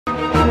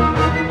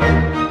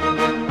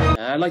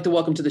I'd like to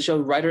welcome to the show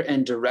writer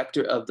and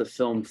director of the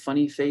film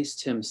Funny Face,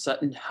 Tim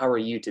Sutton. How are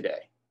you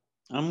today?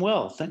 I'm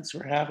well. Thanks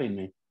for having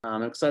me.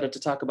 I'm excited to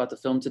talk about the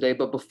film today,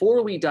 but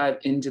before we dive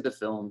into the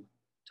film,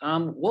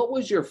 Tom, what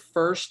was your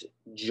first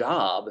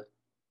job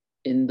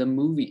in the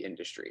movie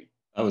industry?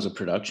 I was a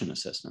production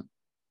assistant.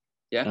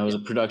 Yeah. I was a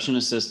production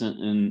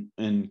assistant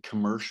in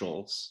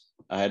commercials.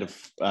 I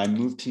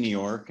moved to New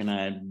York, and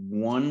I had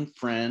one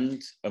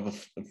friend of a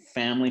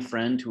family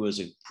friend who was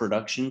a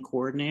production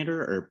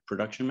coordinator or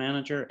production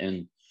manager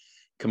in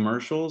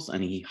commercials,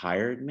 and he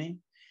hired me,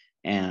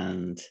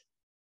 and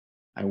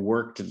I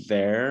worked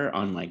there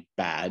on like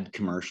bad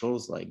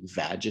commercials, like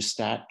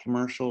Vagistat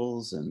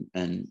commercials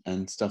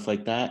and stuff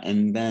like that,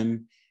 and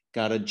then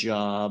got a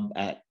job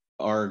at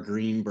R.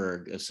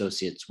 Greenberg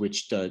Associates,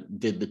 which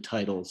did the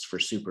titles for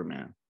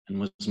Superman and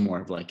was more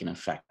of like an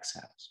effects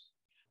house.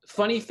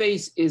 Funny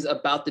Face is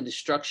about the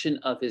destruction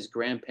of his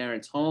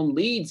grandparents' home,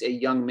 leads a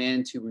young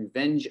man to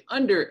revenge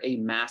under a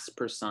masked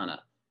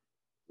persona.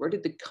 Where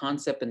did the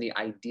concept and the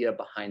idea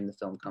behind the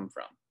film come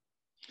from?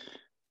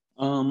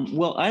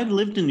 Well, I had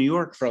lived in New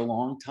York for a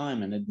long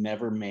time and had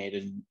never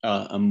made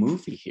a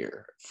movie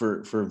here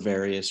for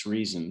various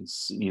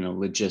reasons,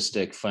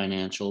 logistic,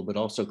 financial, but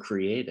also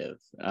creative.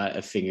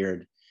 I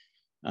figured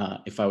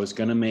if I was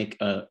going to make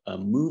a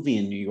movie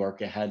in New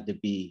York, it had to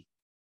be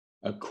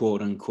a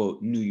quote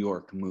unquote New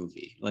York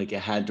movie. Like it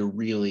had to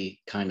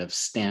really kind of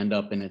stand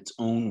up in its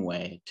own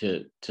way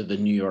to the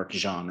New York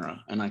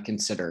genre. And I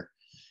consider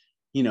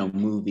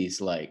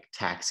movies like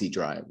Taxi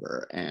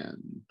Driver and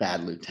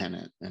Bad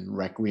Lieutenant and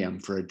Requiem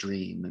for a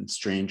Dream and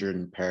Stranger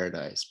in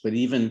Paradise, but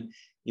even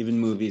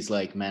movies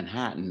like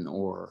Manhattan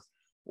or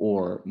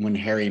When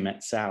Harry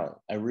Met Sally.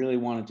 I really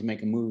wanted to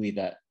make a movie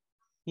that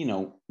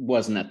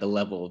wasn't at the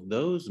level of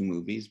those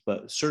movies,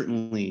 but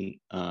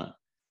certainly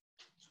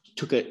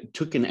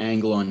took an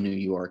angle on New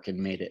York and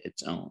made it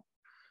its own.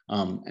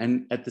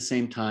 And at the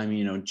same time,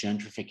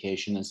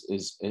 gentrification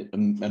is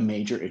a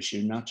major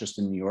issue, not just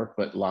in New York,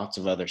 but lots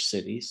of other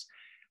cities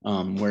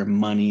where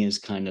money is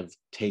kind of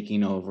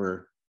taking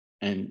over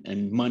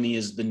and money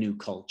is the new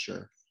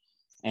culture.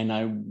 And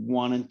I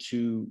wanted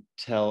to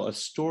tell a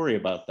story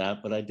about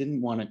that, but I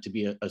didn't want it to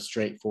be a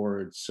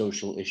straightforward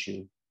social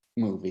issue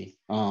movie.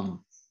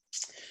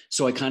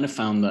 So I kind of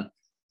found the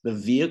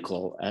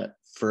vehicle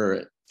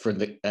for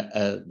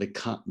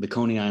the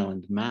Coney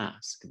Island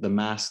mask, the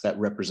mask that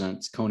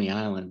represents Coney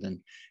Island and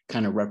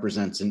kind of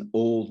represents an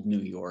old New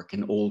York,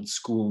 an old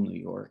school New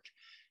York,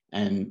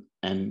 and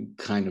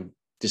kind of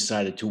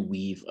decided to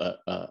weave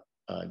a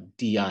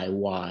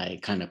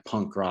DIY kind of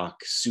punk rock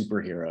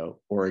superhero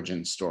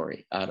origin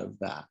story out of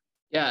that.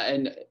 Yeah,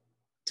 and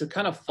to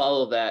kind of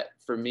follow that,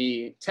 for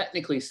me,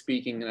 technically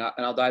speaking, and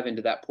I'll dive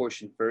into that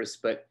portion first,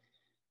 but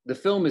the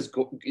film is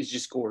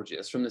just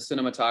gorgeous, from the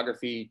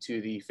cinematography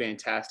to the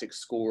fantastic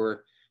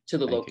score to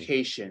the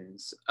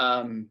locations.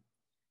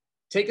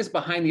 Take us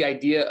behind the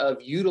idea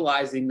of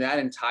utilizing that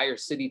entire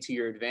city to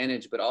your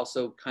advantage, but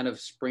also kind of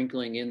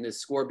sprinkling in this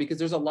score, because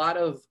there's a lot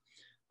of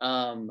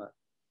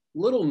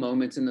little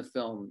moments in the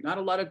film, not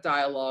a lot of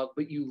dialogue,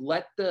 but you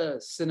let the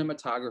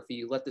cinematography,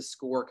 you let the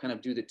score kind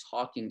of do the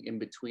talking in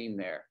between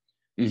there.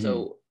 Mm-hmm.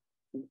 So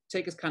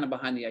take us kind of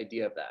behind the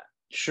idea of that.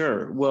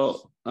 Sure.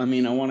 Well, I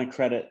mean, I want to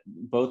credit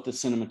both the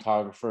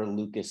cinematographer,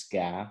 Lucas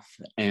Gaff,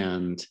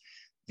 and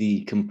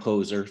the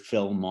composer,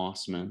 Phil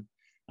Mossman,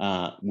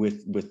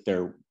 with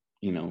their,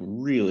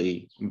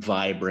 really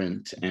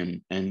vibrant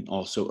and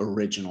also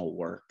original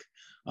work.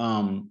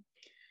 First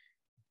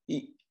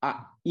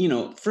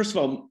of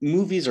all,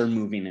 movies are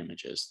moving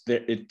images.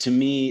 To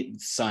me,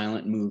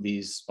 silent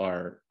movies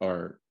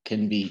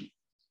can be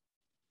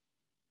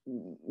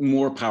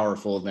more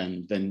powerful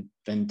than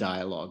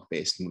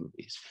dialogue-based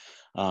movies.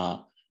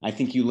 I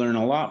think you learn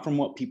a lot from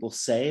what people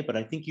say, but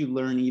I think you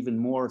learn even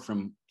more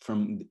from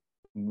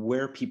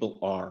where people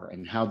are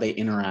and how they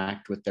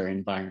interact with their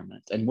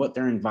environment and what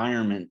their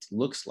environment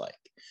looks like.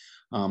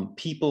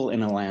 People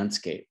in a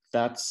landscape.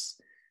 That's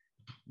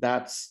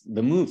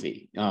the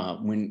movie.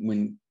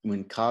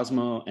 When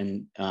Cosmo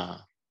and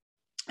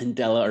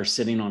Dela are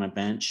sitting on a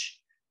bench,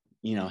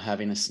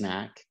 having a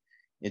snack.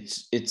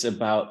 It's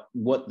about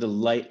what the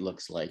light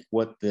looks like,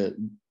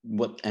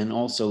 and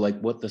also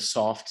like what the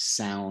soft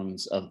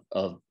sounds of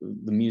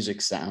the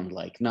music sound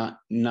like, not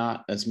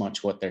as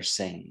much what they're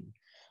saying.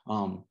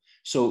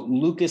 So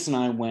Lucas and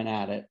I went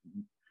at it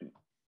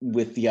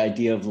with the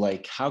idea of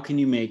like, how can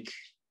you make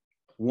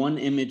one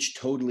image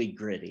totally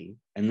gritty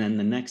and then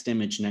the next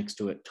image next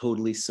to it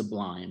totally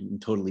sublime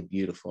and totally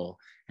beautiful,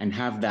 and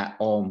have that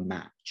all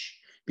match?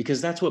 Because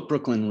that's what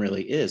Brooklyn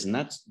really is, and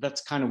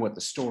that's kind of what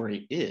the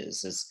story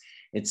is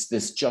it's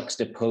this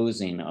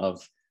juxtaposing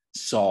of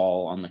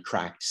Saul on the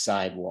cracked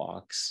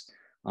sidewalks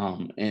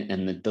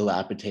and the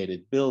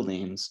dilapidated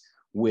buildings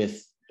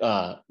with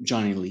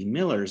Johnny Lee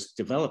Miller's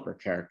developer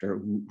character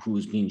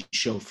who's being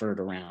chauffeured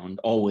around,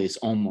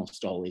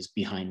 almost always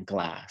behind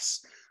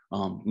glass,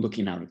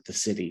 looking out at the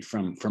city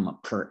from a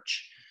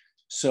perch.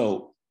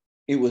 So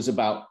it was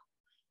about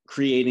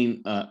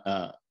creating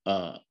a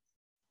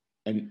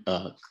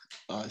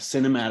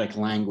cinematic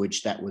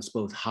language that was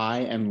both high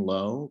and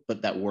low,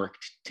 but that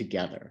worked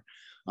together.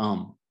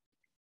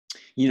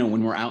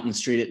 When we're out in the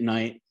street at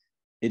night,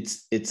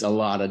 it's a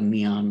lot of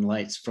neon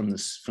lights from the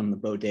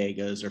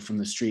bodegas or from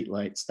the street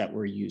lights that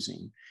we're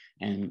using.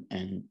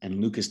 And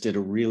Lucas did a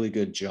really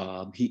good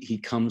job. He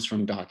comes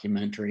from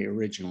documentary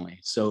originally,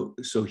 so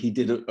he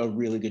did a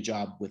really good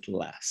job with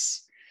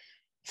less.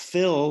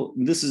 Phil,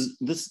 this is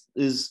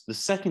the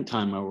second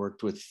time I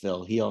worked with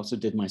Phil. He also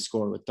did my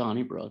score with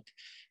Donnybrook.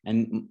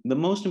 And the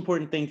most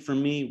important thing for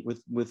me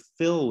with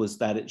Phil was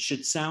that it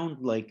should sound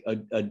like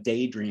a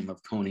daydream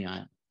of Coney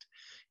Island.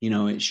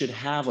 It should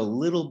have a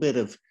little bit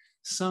of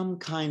some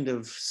kind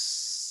of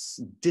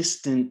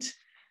distant,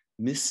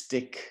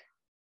 mystic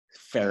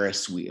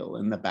Ferris wheel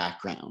in the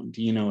background.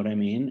 You know what I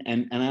mean?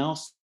 And I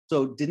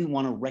also didn't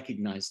want to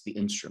recognize the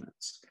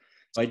instruments.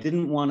 So I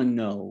didn't want to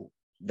know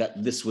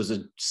that this was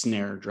a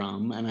snare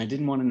drum, and I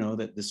didn't want to know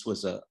that this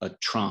was a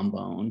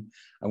trombone.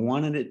 I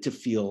wanted it to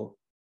feel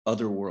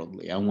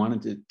otherworldly. I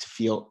wanted it to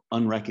feel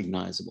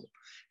unrecognizable.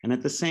 And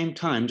at the same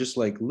time, just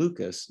like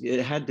Lucas,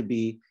 it had to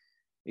be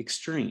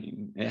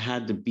extreme. It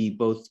had to be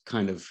both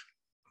kind of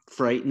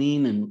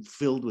frightening and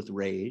filled with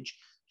rage,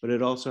 but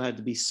it also had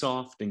to be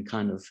soft and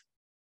kind of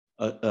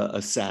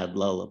a sad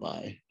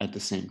lullaby at the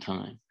same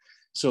time.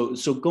 So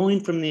going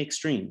from the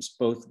extremes,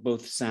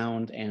 both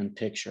sound and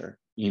picture,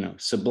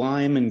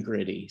 sublime and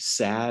gritty,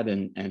 sad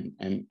and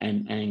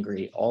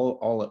angry,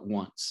 all at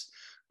once.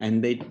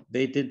 And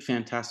they did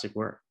fantastic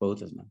work,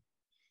 both of them.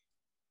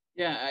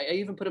 Yeah, I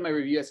even put in my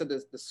review, I said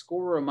this, the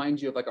score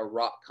reminds you of like a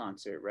rock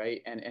concert,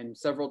 right? And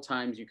several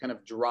times you kind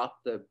of drop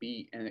the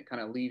beat and it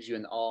kind of leaves you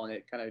in awe, and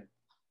it kind of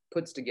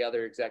puts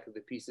together exactly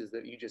the pieces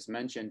that you just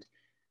mentioned.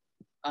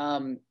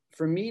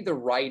 For me, the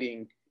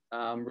writing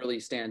really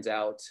stands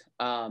out,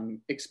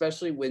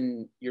 especially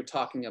when you're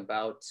talking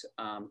about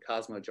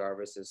Cosmo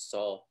Jarvis as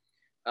Saul.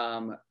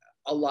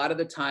 A lot of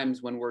the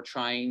times when we're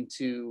trying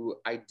to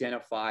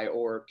identify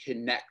or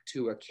connect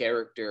to a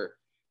character,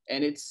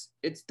 and it's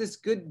this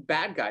good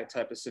bad guy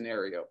type of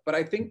scenario. But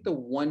I think the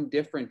one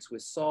difference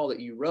with Saul that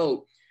you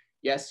wrote,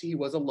 yes, he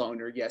was a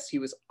loner. Yes, he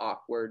was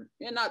awkward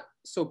and not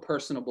so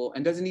personable,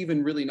 and doesn't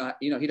even really know,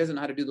 he doesn't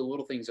know how to do the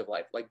little things of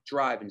life, like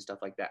drive and stuff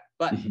like that.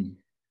 But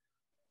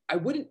I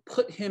wouldn't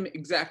put him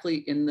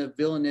exactly in the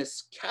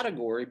villainous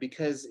category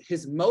because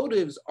his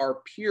motives are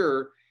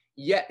pure,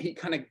 yet he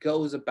kind of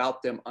goes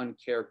about them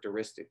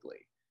uncharacteristically.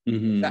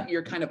 Is that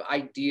your kind of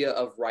idea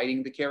of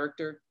writing the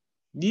character?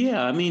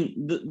 Yeah, I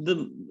mean,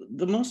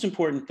 the most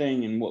important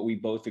thing and what we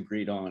both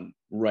agreed on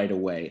right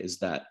away is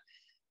that,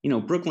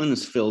 Brooklyn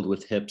is filled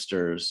with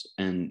hipsters,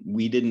 and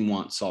we didn't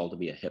want Saul to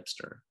be a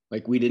hipster.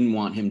 Like, we didn't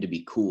want him to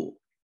be cool.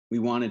 We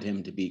wanted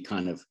him to be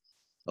kind of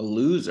a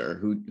loser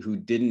who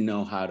didn't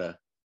know how to.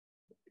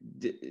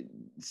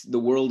 The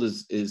world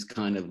is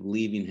kind of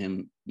leaving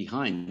him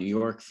behind. New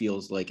York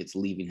feels like it's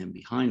leaving him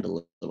behind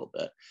a little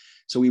bit.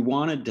 So we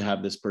wanted to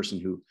have this person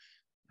who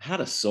had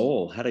a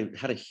soul, had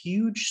a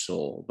huge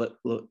soul, but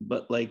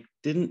like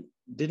didn't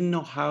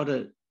know how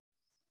to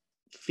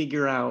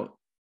figure out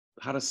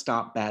how to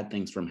stop bad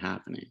things from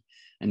happening.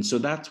 And so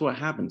that's what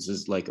happens,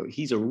 is like,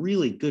 he's a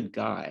really good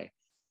guy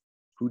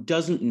who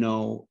doesn't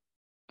know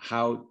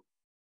how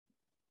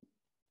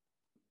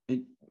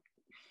I'm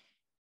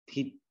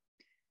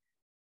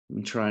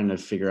trying to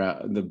figure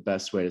out the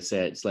best way to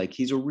say it. It's like,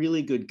 he's a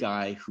really good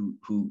guy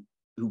who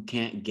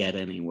can't get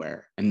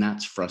anywhere, and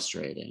that's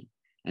frustrating.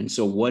 And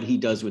so what he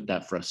does with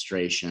that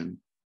frustration,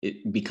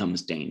 it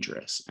becomes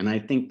dangerous. And I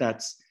think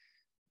that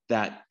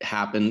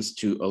happens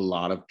to a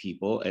lot of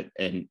people.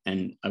 And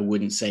I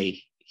wouldn't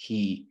say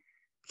he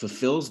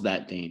fulfills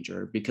that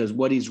danger, because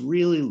what he's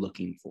really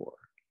looking for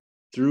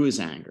through his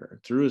anger,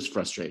 through his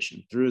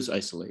frustration, through his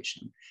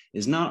isolation,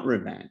 is not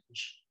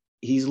revenge.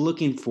 He's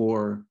looking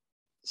for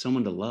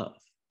someone to love,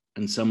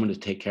 and someone to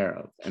take care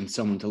of, and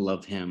someone to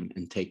love him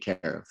and take care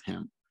of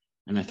him.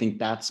 And I think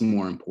that's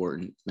more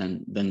important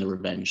than the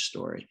revenge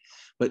story.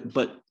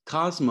 But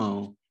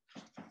Cosmo's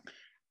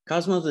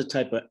the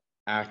type of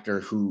actor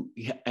who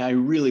I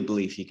really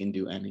believe he can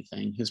do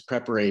anything. His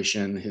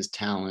preparation, his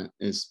talent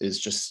is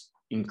just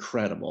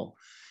incredible.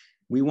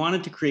 We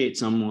wanted to create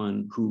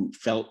someone who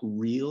felt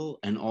real,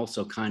 and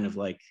also kind of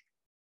like,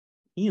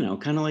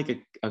 kind of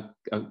like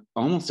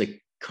almost a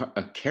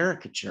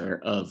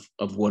caricature of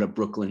what a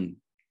Brooklyn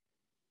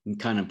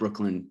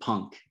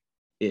punk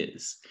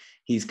is.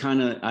 He's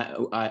kind of,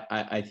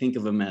 I think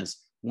of him as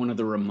one of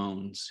the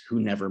Ramones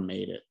who never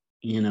made it.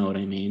 You know what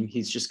I mean?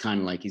 He's just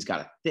kind of like, he's got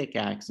a thick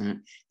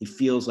accent. He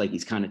feels like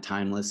he's kind of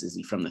timeless. Is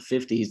he from the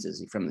 50s? Is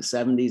he from the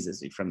 70s?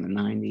 Is he from the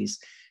 90s?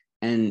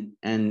 And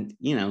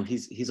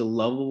he's a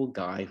lovable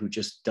guy who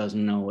just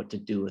doesn't know what to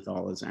do with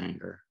all his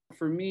anger.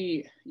 For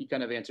me, you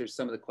kind of answered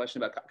some of the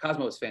question about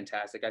Cosmo. Was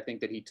fantastic. I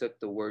think that he took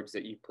the words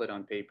that you put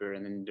on paper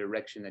and then the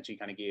direction that you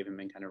kind of gave him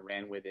and kind of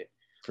ran with it.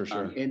 For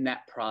sure. In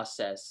that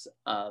process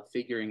of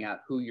figuring out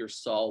who your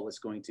Saul was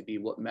going to be,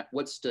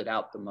 what stood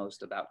out the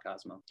most about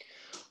Cosmo?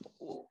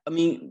 I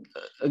mean,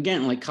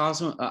 again, like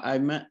Cosmo, I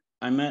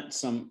met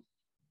some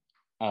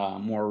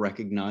more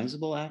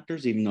recognizable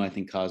actors, even though I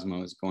think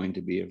Cosmo is going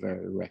to be a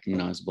very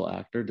recognizable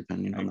actor,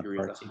 depending on the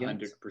parts he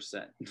gets.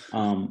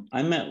 100%.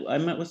 I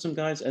met with some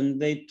guys,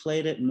 and they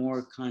played it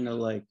more kind of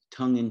like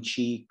tongue in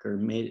cheek, or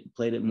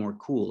played it more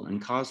cool.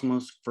 And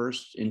Cosmo's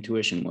first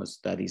intuition was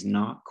that he's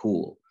not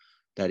cool,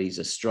 that he's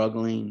a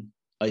struggling,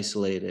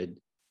 isolated,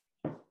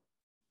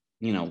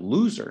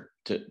 loser.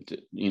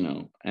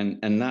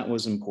 And that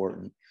was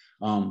important.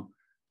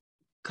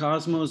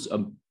 Cosmo's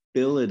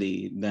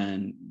ability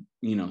then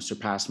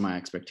surpassed my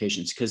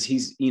expectations, because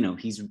he's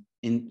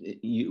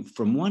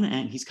from one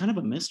end he's kind of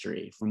a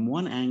mystery. From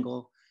one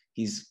angle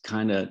he's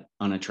kind of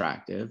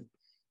unattractive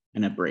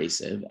and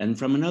abrasive, and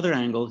from another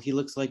angle he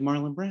looks like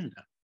Marlon Brando.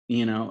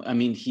 I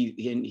mean,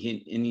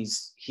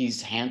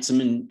 he's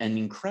handsome and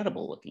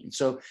incredible looking.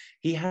 So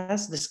he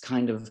has this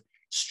kind of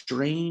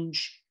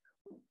strange,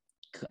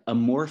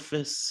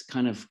 amorphous,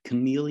 kind of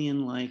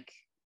chameleon like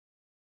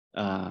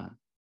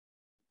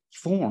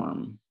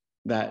form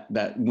that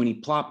when he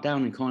plopped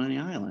down in Coney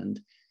Island,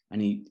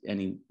 and he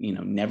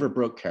never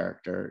broke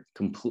character,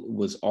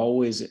 was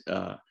always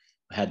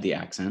had the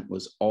accent,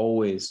 was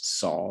always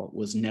Saul,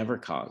 was never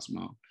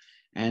Cosmo,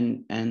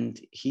 and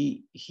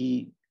he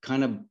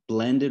kind of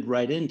blended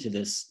right into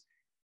this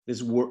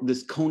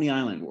Coney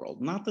Island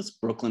world, not this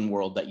Brooklyn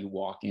world that you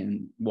walk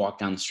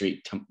down the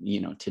street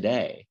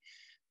today,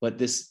 but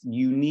this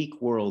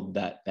unique world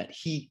that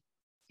he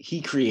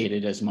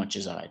created as much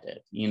as I did.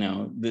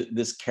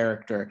 This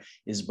character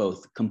is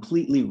both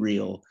completely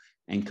real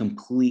and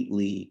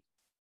completely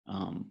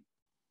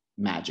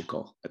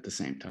magical at the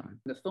same time.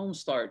 The film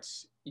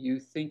starts, you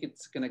think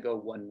it's going to go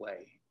one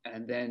way,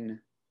 and then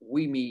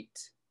we meet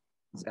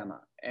Zema,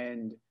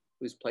 and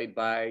who's played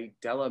by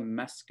Dela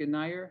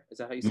Meskienyar. Is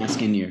that how you say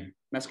it?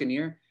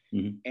 Meskienyar.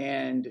 Mm-hmm.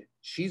 And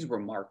she's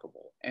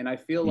remarkable. And I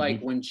feel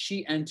like when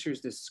she enters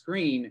the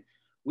screen,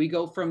 we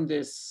go from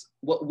this,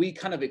 what we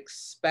kind of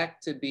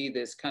expect to be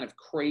this kind of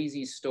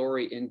crazy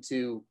story,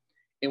 into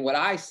what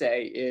I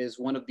say is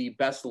one of the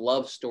best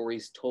love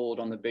stories told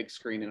on the big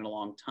screen in a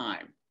long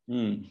time.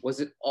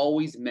 Was it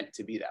always meant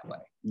to be that way?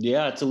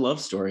 Yeah, it's a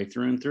love story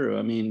through and through.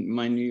 I mean,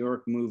 my New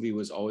York movie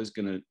was always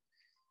going to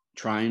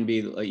try and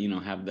be,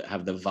 have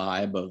the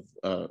vibe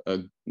of a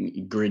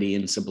gritty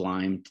and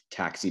sublime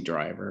taxi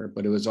driver,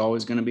 but it was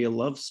always going to be a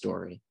love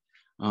story.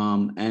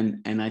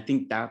 And I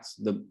think that's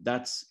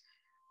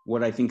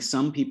what I think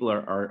some people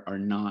are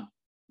not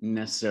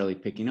necessarily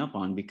picking up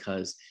on,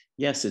 because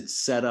yes, it's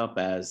set up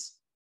as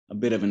a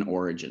bit of an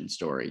origin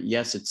story.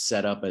 Yes, it's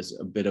set up as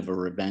a bit of a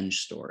revenge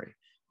story,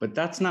 but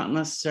that's not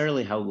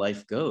necessarily how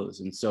life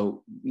goes. And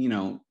so,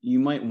 you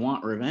might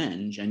want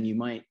revenge, and you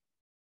might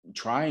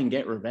try and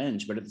get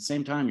revenge, but at the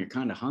same time, you're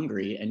kind of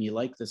hungry and you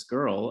like this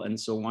girl. And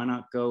so why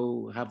not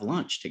go have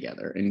lunch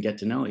together and get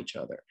to know each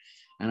other?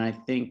 And I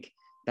think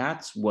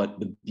that's what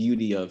the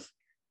beauty of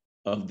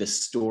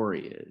this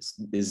story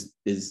is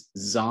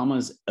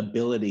Zama's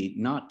ability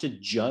not to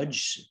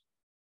judge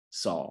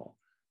Saul,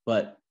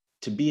 but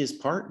to be his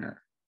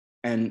partner,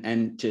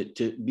 and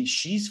to be,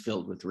 she's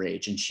filled with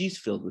rage and she's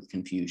filled with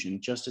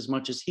confusion just as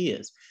much as he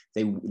is.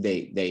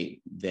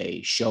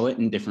 They show it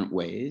in different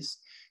ways,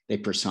 they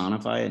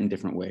personify it in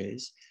different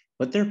ways,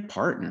 but they're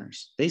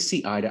partners. They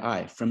see eye to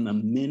eye from the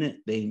minute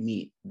they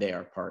meet. They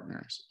are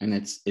partners, and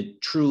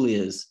it truly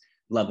is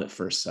love at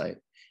first sight.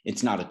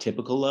 It's not a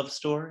typical love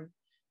story,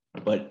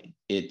 but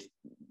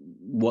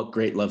what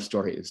great love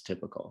story is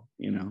typical,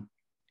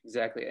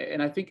 Exactly.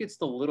 And I think it's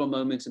the little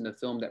moments in the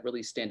film that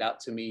really stand out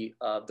to me,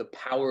 the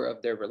power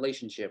of their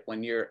relationship.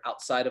 When you're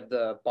outside of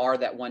the bar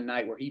that one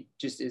night where he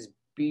just is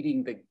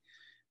beating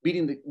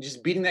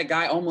that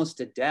guy almost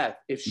to death.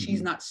 If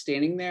she's not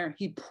standing there,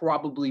 he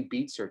probably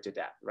beats her to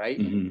death, right?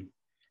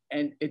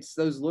 And it's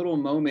those little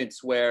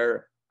moments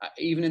where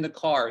even in the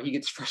car, he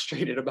gets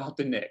frustrated about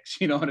the Knicks,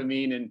 you know what I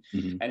mean?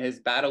 And his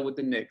battle with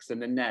the Knicks and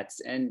the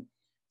Nets. And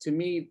to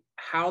me,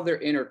 how they're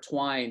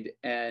intertwined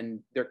and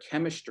their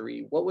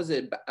chemistry, what was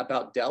it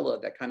about Dela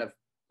that kind of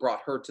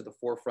brought her to the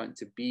forefront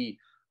to be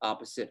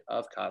opposite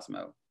of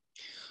Cosmo?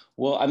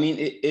 Well, I mean,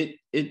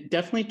 it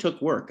definitely took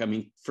work. I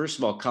mean, first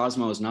of all,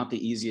 Cosmo is not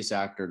the easiest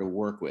actor to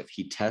work with.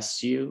 He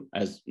tests you,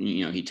 as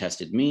he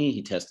tested me,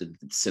 he tested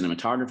the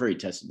cinematographer, he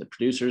tested the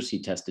producers,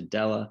 he tested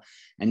Dela,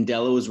 and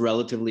Dela was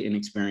relatively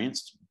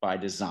inexperienced by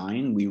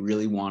design. We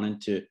really wanted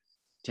to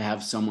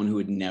have someone who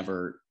had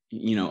never,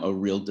 a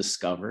real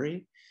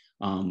discovery.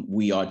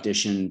 We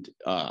auditioned,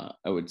 I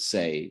would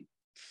say,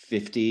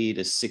 50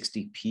 to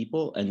 60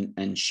 people,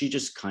 and she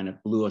just kind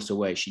of blew us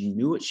away. She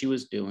knew what she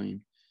was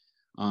doing.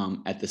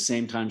 At the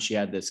same time, she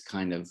had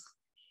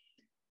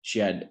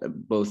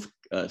both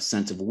a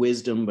sense of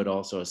wisdom, but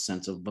also a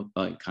sense of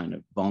kind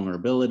of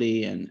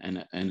vulnerability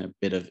and a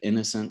bit of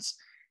innocence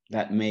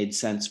that made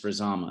sense for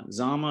Zama.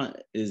 Zama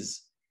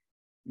is,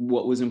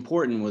 what was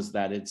important was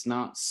that it's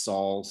not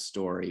Saul's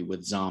story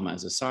with Zama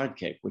as a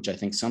sidekick, which I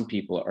think some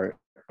people are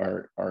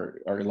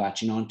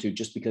latching onto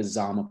just because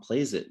Zama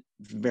plays it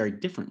very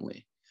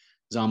differently.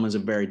 Zama is a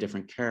very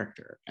different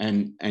character,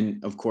 and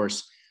of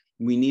course,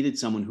 we needed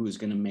someone who was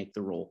going to make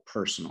the role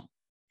personal.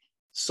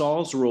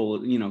 Saul's role,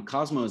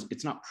 Cosmo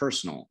it's not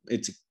personal.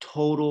 It's a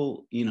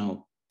total,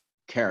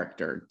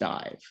 character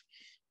dive.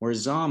 Whereas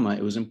Zama,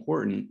 it was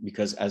important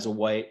because as a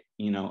white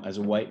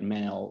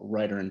male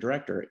writer and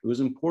director, it was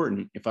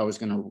important if I was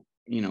going to,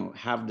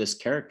 have this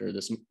character,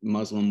 this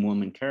Muslim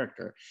woman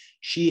character,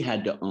 she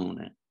had to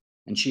own it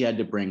and she had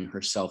to bring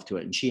herself to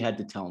it. And she had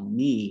to tell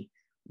me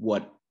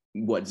what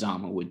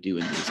Zama would do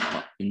in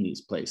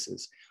these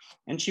places.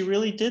 And she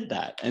really did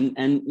that. And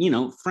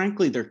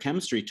frankly, their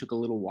chemistry took a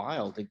little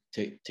while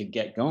to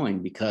get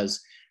going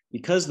because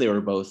they were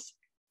both,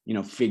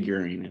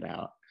 figuring it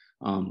out.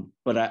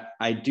 But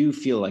I do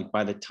feel like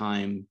by the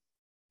time,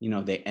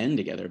 they end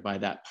together, by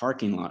that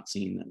parking lot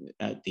scene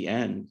at the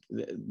end,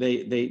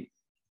 they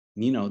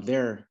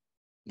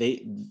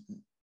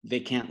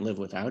can't live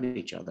without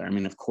each other. I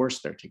mean, of course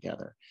they're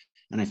together.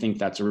 And I think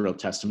that's a real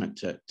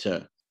testament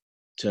to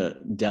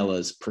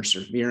Dela's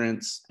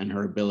perseverance and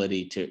her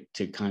ability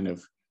to kind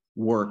of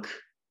work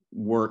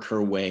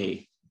her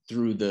way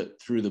through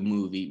the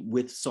movie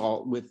with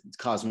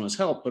Cosmo's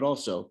help, but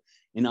also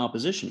in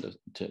opposition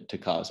to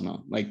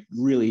Cosmo, like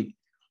really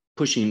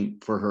pushing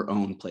for her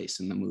own place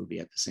in the movie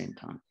at the same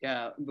time.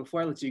 Yeah.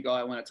 Before I let you go,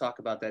 I want to talk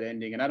about that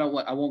ending, and I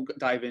won't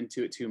dive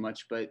into it too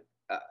much, but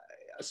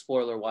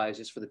spoiler wise,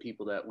 just for the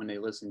people that when they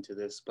listen to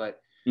this, but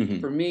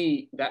for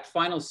me, that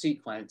final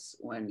sequence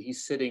when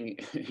he's sitting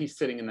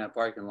in that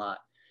parking lot,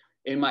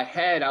 in my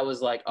head, I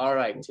was like, all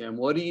right, Tim,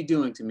 what are you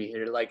doing to me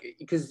here? Like,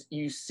 because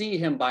you see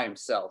him by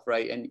himself,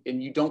 right?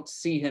 And you don't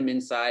see him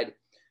inside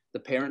the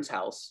parents'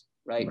 house,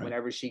 right?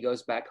 Whenever she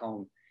goes back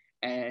home,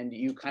 and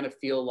you kind of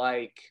feel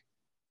like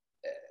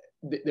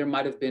there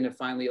might have been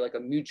finally like a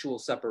mutual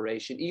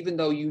separation, even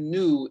though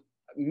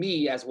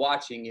me as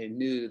watching it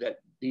knew that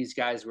these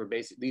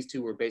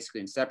two were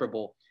basically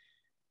inseparable.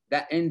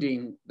 That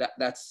ending,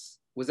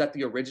 was that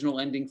the original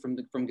ending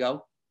from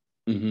Go?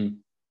 Mm-hmm.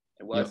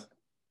 It was.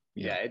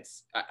 Yep. Yeah,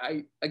 it's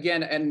I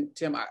again, and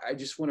Tim, I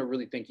just want to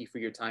really thank you for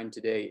your time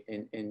today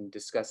in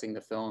discussing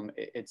the film.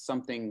 It's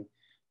something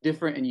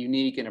different and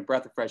unique and a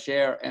breath of fresh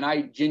air. And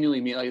I genuinely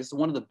mean, like, it's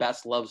one of the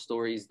best love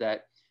stories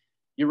that,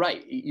 you're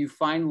right, you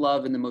find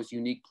love in the most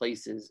unique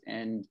places,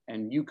 and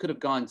you could have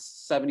gone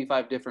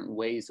 75 different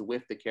ways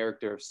with the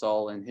character of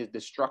Saul and his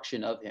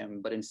destruction of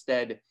him, but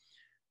instead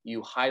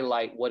you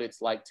highlight what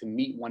it's like to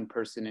meet one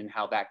person and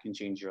how that can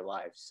change your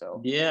life. So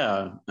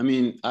yeah, I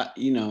mean,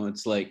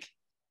 it's like,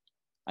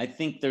 I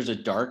think there's a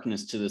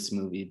darkness to this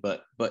movie,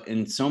 but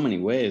in so many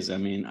ways, I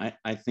mean,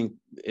 I think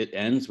it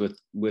ends with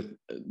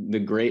the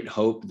great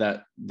hope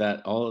that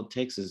all it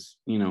takes is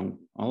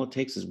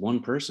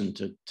one person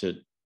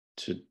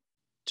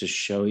to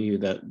show you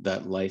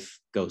that life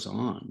goes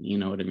on. You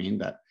know what I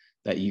mean?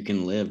 That you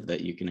can live,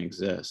 that you can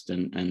exist.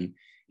 And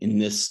in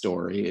this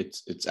story,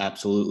 it's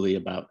absolutely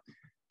about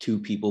two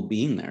people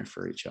being there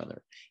for each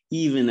other,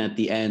 even at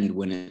the end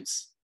when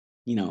it's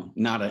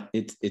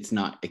it's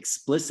not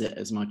explicit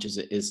as much as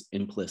it is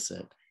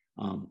implicit.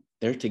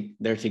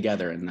 They're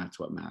together, and that's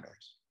what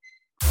matters.